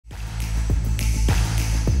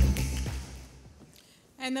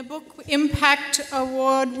And the Book Impact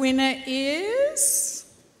Award winner is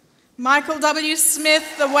Michael W.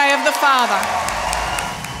 Smith, The Way of the Father.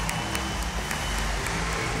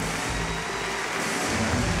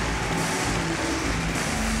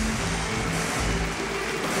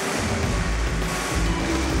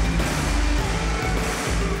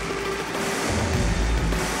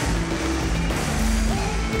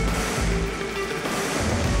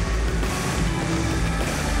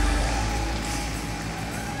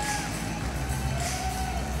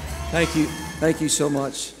 Thank you so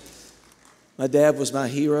much. My dad was my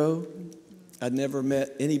hero. I'd never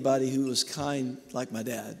met anybody who was kind like my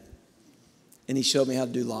dad. And he showed me how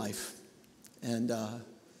to do life. And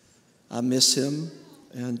I miss him.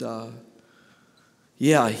 And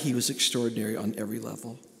yeah, he was extraordinary on every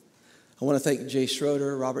level. I want to thank Jay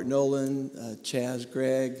Schroeder, Robert Nolan, Chaz,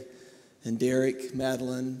 Greg, and Derek,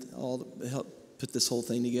 Madeline, all that helped put this whole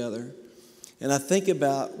thing together. And when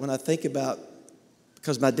I think about,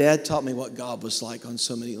 because my dad taught me what God was like on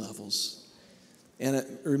so many levels. And it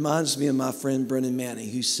reminds me of my friend Brennan Manning,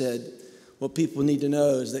 who said, what people need to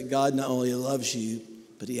know is that God not only loves you,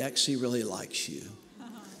 but he actually really likes you.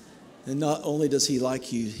 And not only does he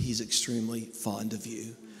like you, he's extremely fond of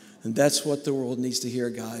you. And that's what the world needs to hear,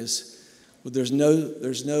 guys. Well, there's no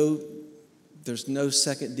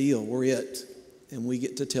second deal. We're it. And we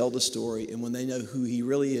get to tell the story. And when they know who he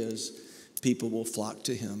really is, people will flock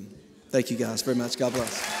to him. Thank you guys very much. God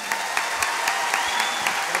bless.